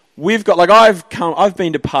comedy. We've got I've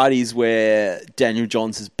been to parties where Daniel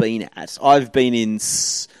Johns has been at. I've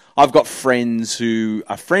got friends who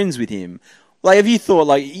are friends with him. Like, have you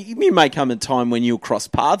thought, you may come a time when you'll cross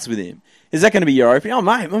paths with him. Is that going to be your opening? Oh,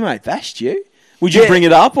 mate, my mate bashed you. Would you bring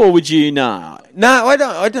it up, or would you, nah? No, I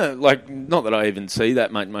don't, not that I even see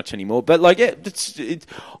that mate much anymore, but,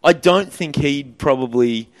 I don't think he'd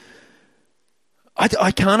probably...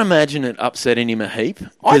 I can't imagine it upsetting him a heap.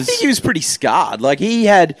 I think he was pretty scarred. I think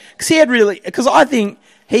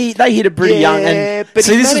they hit it pretty young. And but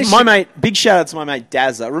see, he this is managed my to- mate. Big shout out to my mate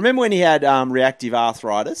Dazza. Remember when he had reactive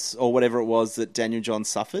arthritis or whatever it was that Daniel Johns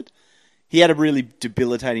suffered? He had a really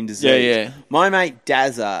debilitating disease. Yeah. My mate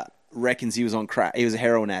Dazza reckons he was on crack. He was a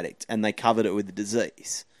heroin addict, and they covered it with the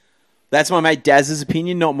disease. That's my mate Dazza's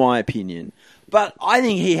opinion, not my opinion. But I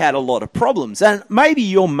think he had a lot of problems, and maybe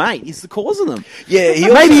your mate is the cause of them. Yeah,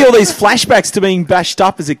 Maybe all these flashbacks to being bashed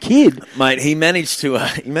up as a kid. Mate, he managed to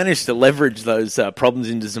leverage those problems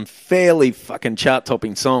into some fairly fucking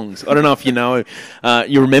chart-topping songs. I don't know if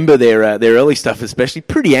you remember their early stuff, especially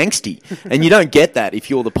pretty angsty, and you don't get that if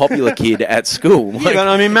you're the popular kid at school. Yeah, but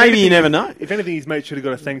I mean, maybe you never know. If anything, his mate should have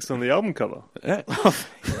got a thanks on the album cover.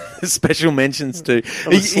 Special mentions to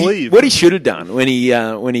On the sleeve. what he should have done when he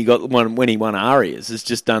won Arias is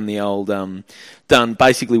just done the old done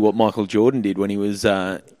basically what Michael Jordan did when he was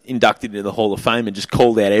inducted into the Hall of Fame and just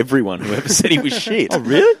called out everyone who ever said he was shit. Oh,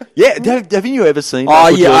 really? Yeah, haven't you ever seen? Oh,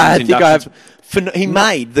 Michael yeah, I Jordan's think I have. inductions? He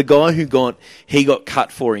made the guy who got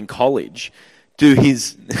cut for in college do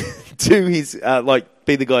his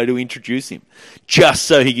be the guy to introduce him, just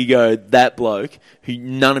so he could go, that bloke who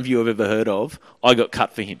none of you have ever heard of, I got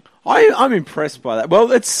cut for him. I'm impressed by that.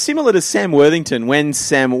 Well, it's similar to Sam Worthington when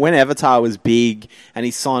Avatar was big and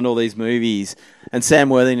he signed all these movies. And Sam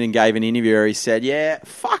Worthington gave an interview where he said, "Yeah,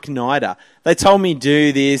 fuck NIDA. They told me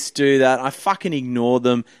do this, do that. I fucking ignored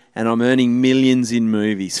them, and I'm earning millions in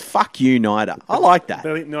movies. Fuck you, NIDA." I like that.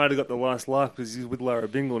 I think Nida got the last laugh because he's with Laura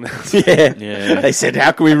Bingle now. Yeah. They said,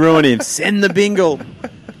 "How can we ruin him? Send the Bingle."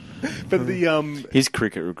 But the His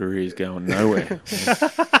cricket career is going nowhere.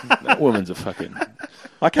 That woman's a fucking...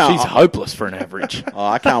 I can't. She's hopeless for an average.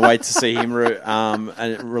 I can't wait to see him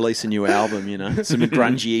release a new album. Some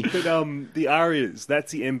grungy. But the Arias,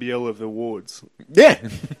 that's the NBL of the awards. Yeah.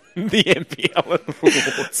 The NPL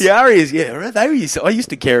awards. The Arias, yeah. I used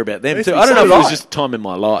to care about them too. I don't know if it was just a time in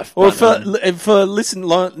my life. Well, but, for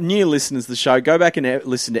new listeners of the show, go back and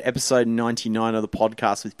listen to episode 99 of the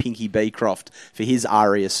podcast with Pinky Beecroft for his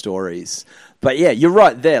Aria stories. But yeah, you're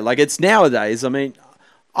right there. It's nowadays, I mean...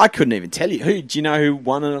 I couldn't even tell you. Do you know who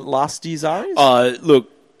won last year's Arias? Look,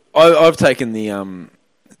 I've taken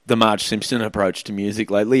the Marge Simpson approach to music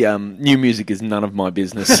lately. New music is none of my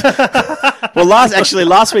business. Well,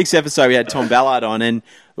 last week's episode we had Tom Ballard on, and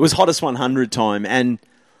it was Hottest 100 time. And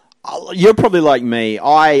you're probably like me.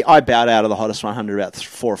 I bowed out of the Hottest 100 about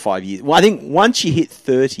 4 or 5 years. Well, I think once you hit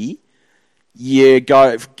 30, you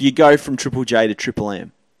go from Triple J to Triple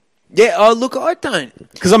M. Yeah, look, I don't...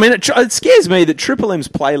 Because, I mean, it scares me that Triple M's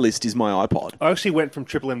playlist is my iPod. I actually went from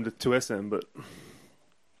Triple M to 2SM, but...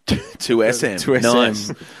 2SM. To SM.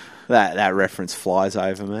 Nice. That reference flies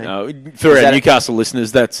over me. No, for our Newcastle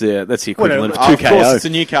listeners, that's the equivalent of 2KO. Of course, it's a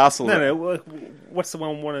Newcastle. No. What's the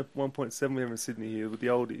one 1.7 we have in Sydney here with the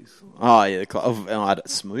oldies? Oh, yeah.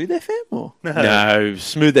 Smooth FM? Or? No,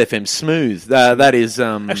 Smooth FM. Smooth. That is...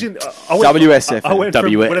 Actually, WSFM. I went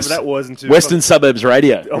from whatever that was into... Western Suburbs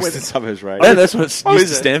Radio. Western Suburbs Radio. Yeah, that's what it used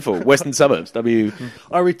to stand for. Western Suburbs.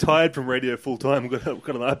 I retired from radio full-time, got an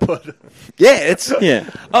iPod. Yeah, it's... Yeah.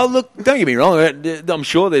 Oh, look, don't get me wrong. I'm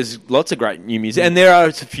sure there's lots of great new music. And there are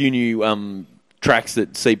a few new... tracks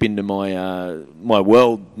that seep into my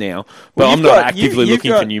world now, but I'm not actively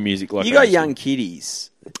looking for new music. Like you got young kiddies.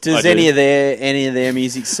 Does any of their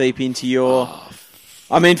music seep into your?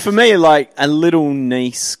 I mean, for me, like a little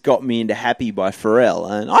niece got me into "Happy" by Pharrell,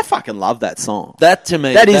 and I fucking love that song. That to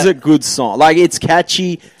me, that is a good song. Like it's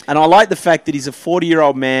catchy, and I like the fact that he's a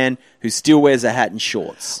 40-year-old man who still wears a hat and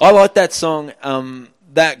shorts. I like that song.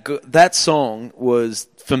 That song was.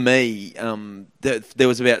 For me, there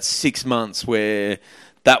was about 6 months where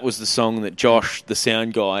that was the song that Josh, the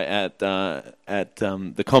sound guy at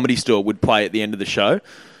the Comedy Store, would play at the end of the show.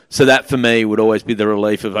 So that, for me, would always be the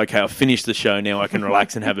relief of, okay, I've finished the show, now I can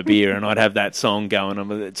relax and have a beer, and I'd have that song going on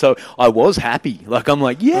with it. So I was happy. Like, I'm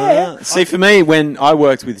like, yeah. See, for me, when I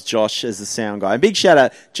worked with Josh as the sound guy, and big shout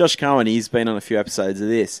out, Josh Cohen, he's been on a few episodes of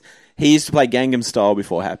this. He used to play Gangnam Style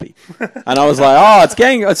before Happy. And I was like,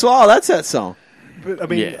 that's that song. But, I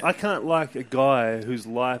mean, I can't like a guy whose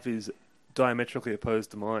life is diametrically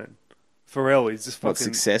opposed to mine. Pharrell, he's just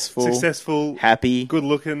fucking... Successful, happy,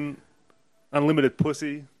 good-looking, unlimited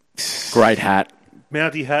pussy. Great hat.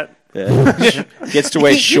 Mountie hat. Yeah. Gets to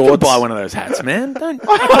wear shorts. You can buy one of those hats, man.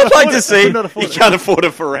 I'd like to see... You can't afford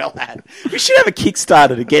a Pharrell hat. We should have a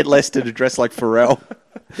Kickstarter to get Lester to dress like Pharrell.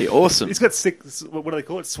 Be awesome. He's got sick... What do they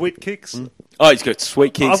call it? Sweet kicks? Oh, he's got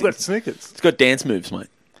sweet kicks. I've got sneakers. He's got dance moves, mate.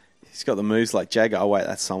 He's got the moves like Jagger. Oh, wait,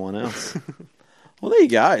 that's someone else. Well, there you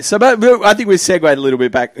go. So, but I think we've segued a little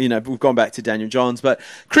bit back. You know, we've gone back to Daniel Johns, but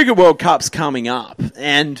Cricket World Cup's coming up,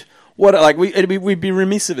 and we'd be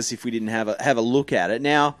remiss of us if we didn't have a look at it.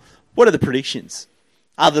 Now, what are the predictions?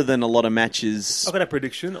 Other than a lot of matches, I've got a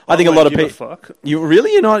prediction. I think a lot of people. You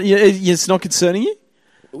really? You're not? It's not concerning you?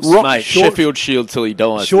 Mate, Sheffield Shield till he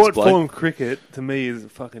dies. Short form cricket, to me, is a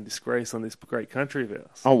fucking disgrace on this great country of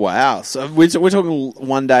ours. Oh, wow. So we're talking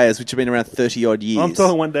one days, which have been around 30-odd years. I'm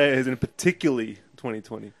talking one day, as in particularly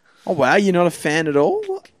 2020. Oh, wow. You're not a fan at all?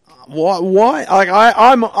 Why?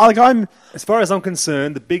 I'm... As far as I'm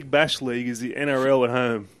concerned, the Big Bash League is the NRL at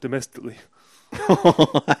home, domestically.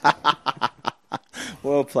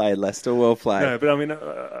 Well played, Lester. Well played. No, but I mean,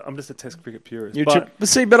 I'm just a Test cricket purist.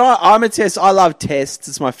 I'm a Test. I love Tests.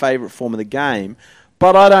 It's my favourite form of the game.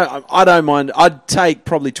 But I don't mind. I'd take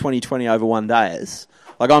probably 2020 over one days.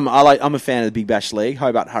 Like I'm a fan of the Big Bash League.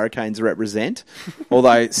 Hobart Hurricanes represent.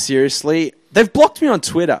 Although seriously, they've blocked me on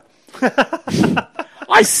Twitter.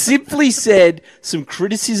 I simply said some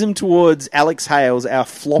criticism towards Alex Hales, our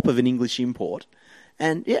flop of an English import,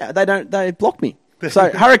 and yeah, they blocked me.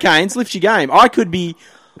 So, Hurricanes, lift your game. I could be,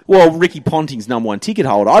 Ricky Ponting's number 1 ticket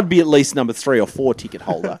holder. I'd be at least number 3 or 4 ticket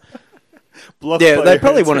holder. They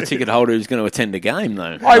probably want a ticket holder who's going to attend a game,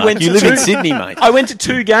 though. You live in Sydney, mate. I went to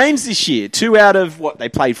 2 games this year. 2 out of, they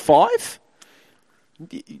played 5?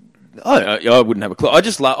 I wouldn't have a clue.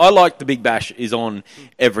 I like the Big Bash is on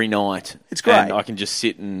every night. It's great. And I can just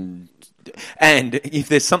sit and if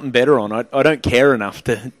there's something better on, I don't care enough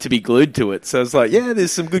to be glued to it. So it's like, yeah,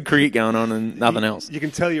 there's some good cricket going on and nothing else. You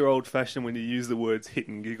can tell you're old-fashioned when you use the words hit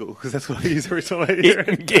and giggle, because that's what I use every time I hear it. Hit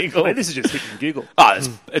and giggle. Mate, this is just hit and giggle. Oh,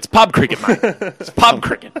 it's pub cricket, mate. It's pub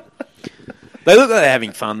cricket. They look like they're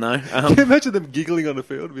having fun, though. Can you imagine them giggling on the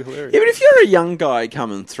field? It'd be hilarious. Yeah, but if you're a young guy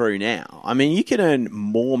coming through now, I mean, you can earn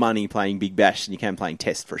more money playing Big Bash than you can playing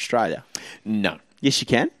Test for Australia. No. Yes, you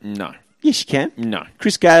can. No. Yes, you can. No.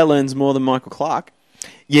 Chris Gale earns more than Michael Clark.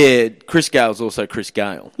 Yeah, Chris Gale's also Chris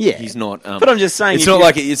Gale. Yeah, he's not. But I'm just saying, it's not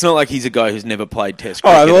like he's a guy who's never played Test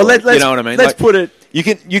cricket. All right, well, you know what I mean. Let's put it. You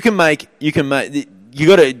can make. You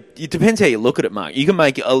got to. It depends how you look at it, Mark. You can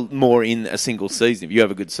make more in a single season if you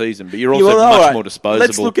have a good season, but you're also much more disposable.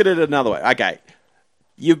 Let's look at it another way. Okay,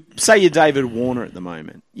 you say you're David Warner at the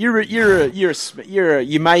moment. You made your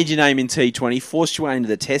name in T20, forced your way into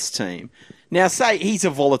the Test team. Now, say he's a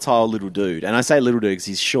volatile little dude, and I say little dude because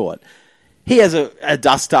he's short. He has a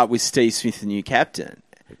dust-up with Steve Smith, the new captain.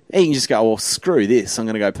 He can just go, well, screw this. I'm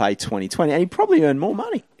going to go play 2020. And he'd probably earn more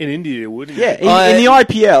money. In India, wouldn't he? Yeah, in the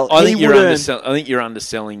IPL, I think you're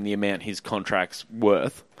underselling the amount his contract's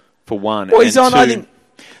worth, for one. Well, he's on, I think...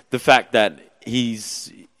 The fact that he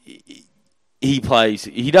plays...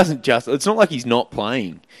 He doesn't just... It's not like he's not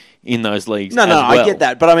playing in those leagues. No, as well. I get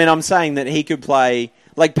that. But, I mean, I'm saying that he could play...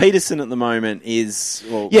 Like Peterson at the moment is...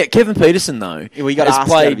 Well, Yeah, Kevin Peterson, though, he got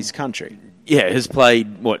asked out of his country. Yeah, has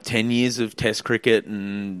played, 10 years of Test cricket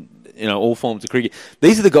and, all forms of cricket.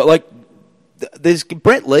 These are the guys, there's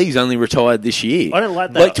Brett Lee's only retired this year. I don't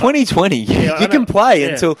like that. Like 2020, you can play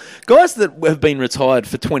until guys that have been retired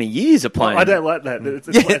for 20 years are playing. I don't like that.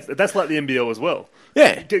 That's like the NBL as well.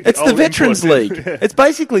 Yeah, it's the Veterans League. It's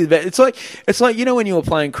basically it's like when you were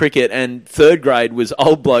playing cricket and third grade was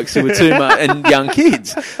old blokes who were too much and young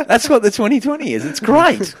kids. That's what the 2020 is. It's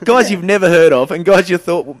great. Guys you've never heard of and guys you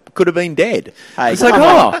thought could have been dead. Hey, it's like,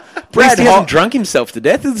 Brad hasn't drunk himself to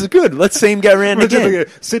death. This is good. Let's see him go around again.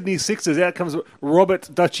 Sydney Sixers. Out comes Robert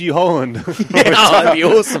Dutchy Holland. That'd be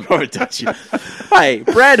awesome. Robert Dutchy. Hey,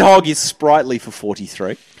 Brad Hogg is sprightly for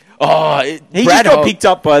 43. He Brad just got picked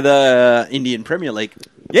up by the Indian Premier League.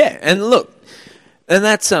 Yeah, and look, and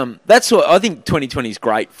that's what I think 2020 is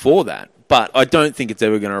great for that. But I don't think it's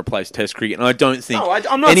ever going to replace Test cricket, and I don't think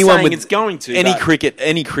I'm not saying it's going to.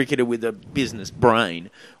 Any cricketer with a business brain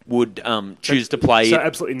would choose to play. So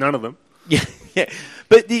absolutely none of them. Yeah.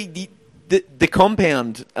 But the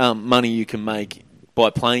compound money you can make by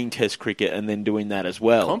playing Test cricket and then doing that as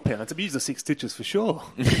well. Compounds? I've used the 6 stitches for sure.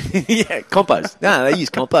 Yeah, compost. No, they use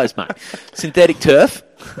compost, mate. Synthetic turf.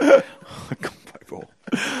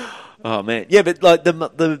 Oh man, yeah, but like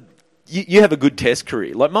you have a good Test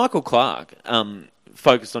career. Like Michael Clarke,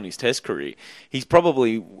 focused on his Test career. He's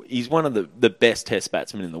one of the best Test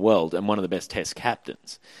batsmen in the world and one of the best Test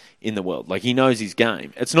captains in the world. Like, he knows his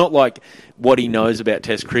game. It's not like what he knows about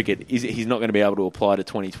Test cricket he's not going to be able to apply to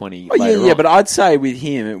 2020 later on. But I'd say with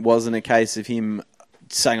him, it wasn't a case of him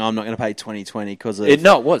saying, I'm not going to play 2020 because of...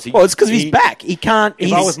 No, it was. It's because of his back. He can't...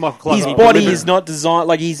 If I was Michael Clarke, his body is not designed...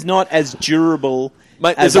 Like, he's not as durable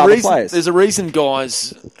as other players. There's a reason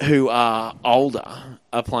guys who are older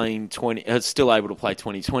are playing are still able to play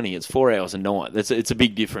 2020. It's 4 hours a night. It's a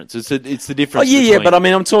big difference. It's the difference. But I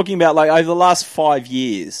mean, I'm talking about like over the last 5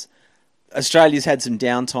 years, Australia's had some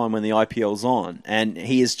downtime when the IPL's on, and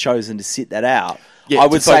he has chosen to sit that out. Yeah, I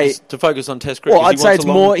would say to focus on Test cricket. Well, I'd say it's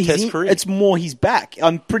more his back.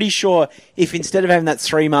 I'm pretty sure if instead of having that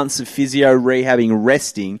 3 months of physio, rehabbing,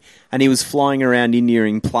 resting, and he was flying around India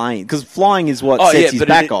and playing, because flying is what sets his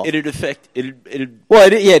back off. It'd affect his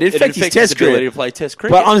Test ability to play Test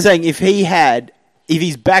cricket. But I'm saying if he had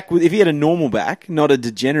a normal back, not a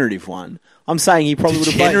degenerative one, I'm saying he probably would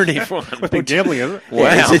have played. Degenerative one. I've been gambling, isn't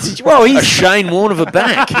it? Wow. He's a Shane Warne of a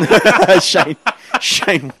back.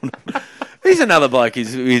 Shane Warne. He's another bloke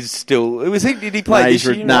who's still... Did he play this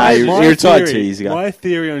year? He retired 2 years ago. My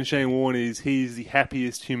theory on Shane Warne is he's the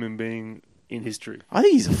happiest human being in history. I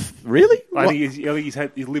think he's... Really? I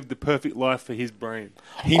think he's lived the perfect life for his brain.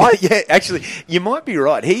 Actually, you might be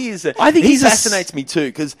right. He fascinates me too,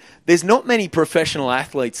 because there's not many professional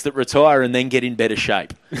athletes that retire and then get in better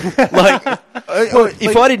shape.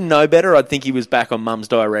 If I didn't know better, I'd think he was back on mum's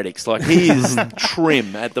diuretics. Like, he is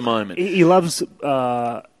trim at the moment. He loves...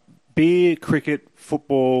 beer, cricket,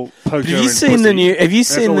 football, poker. Have you seen the new?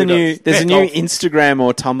 There's a new Instagram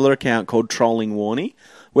or Tumblr account called Trolling Warnie,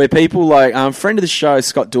 where people like friend of the show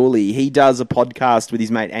Scott Dooley. He does a podcast with his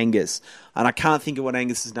mate Angus, and I can't think of what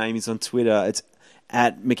Angus's name is on Twitter. It's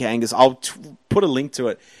at Mick Angus. I'll put a link to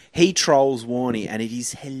it. He trolls Warnie, and it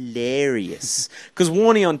is hilarious because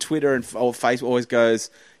Warnie on Twitter or Facebook always goes,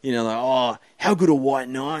 how good are White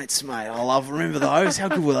Nights, mate? Remember those? How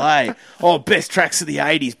good were they? Oh, best tracks of the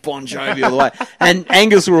 80s, Bon Jovi all the way. And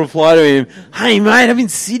Angus will reply to him, hey, mate, I'm in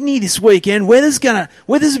Sydney this weekend. Weather's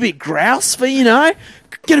a bit grouse for,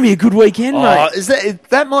 going to be a good weekend, mate.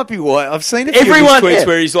 That might be why. I've seen a few of his tweets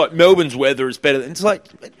where he's like, Melbourne's weather is better. It's like,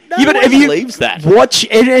 no one believes that.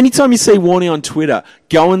 Anytime you see Warnie on Twitter,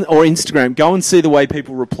 or Instagram, go and see the way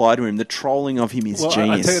people reply to him. The trolling of him is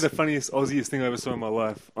genius. I tell you the funniest Aussiest thing I ever saw in my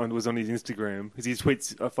life was on his Instagram, because he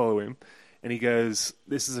tweets, I follow him, and he goes,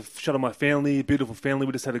 this is a shot of my family, beautiful family,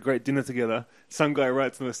 we just had a great dinner together. Some guy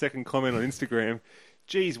writes in the second comment on Instagram,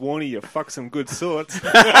 geez, Warnie, you fuck some good sorts.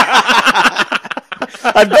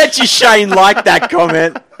 I bet you Shane liked that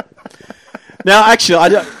comment. Now,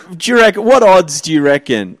 actually, what odds do you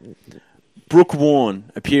reckon Brooke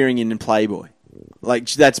Warne appearing in Playboy? Like,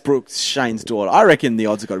 that's Shane's daughter. I reckon the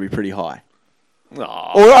odds have got to be pretty high.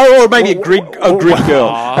 Or maybe a grid girl.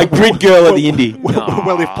 A grid girl at the Indie.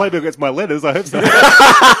 Well, if Playboy gets my letters, I hope so.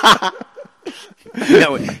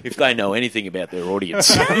 If they know anything about their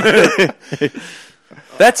audience.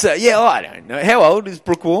 That's I don't know. How old is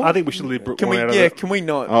Brooke Warne? I think we should leave Brooke Warne out of it. Can we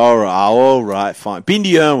not? All right, fine.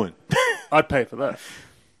 Bindi Irwin. I'd pay for that.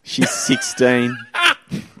 She's 16.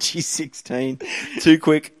 She's 16. Too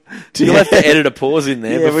quick. You'll have to edit a pause in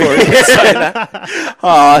there before you can say that.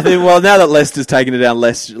 I think, well, now that Lester's taken it down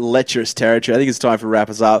lecherous territory, I think it's time to wrap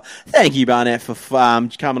us up. Thank you, Barnett, for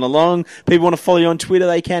coming along. People want to follow you on Twitter,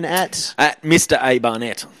 they can at Mr. A.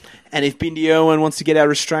 Barnett. And if Bindi Irwin wants to get our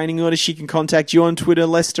restraining order, she can contact you on Twitter,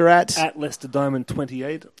 Lester, at Lester Diamond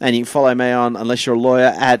 28. And you can follow me on, unless you're a lawyer,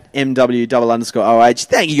 at MW_OH.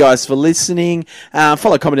 Thank you guys for listening.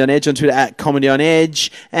 Follow Comedy on Edge on Twitter at Comedy on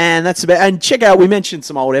Edge. And that's about. And check out, we mentioned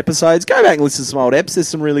some old episodes. Go back and listen to some old episodes. There's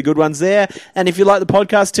some really good ones there. And if you like the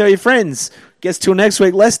podcast, tell your friends. Guess till next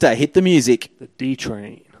week, Lester, hit the music. The D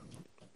Train.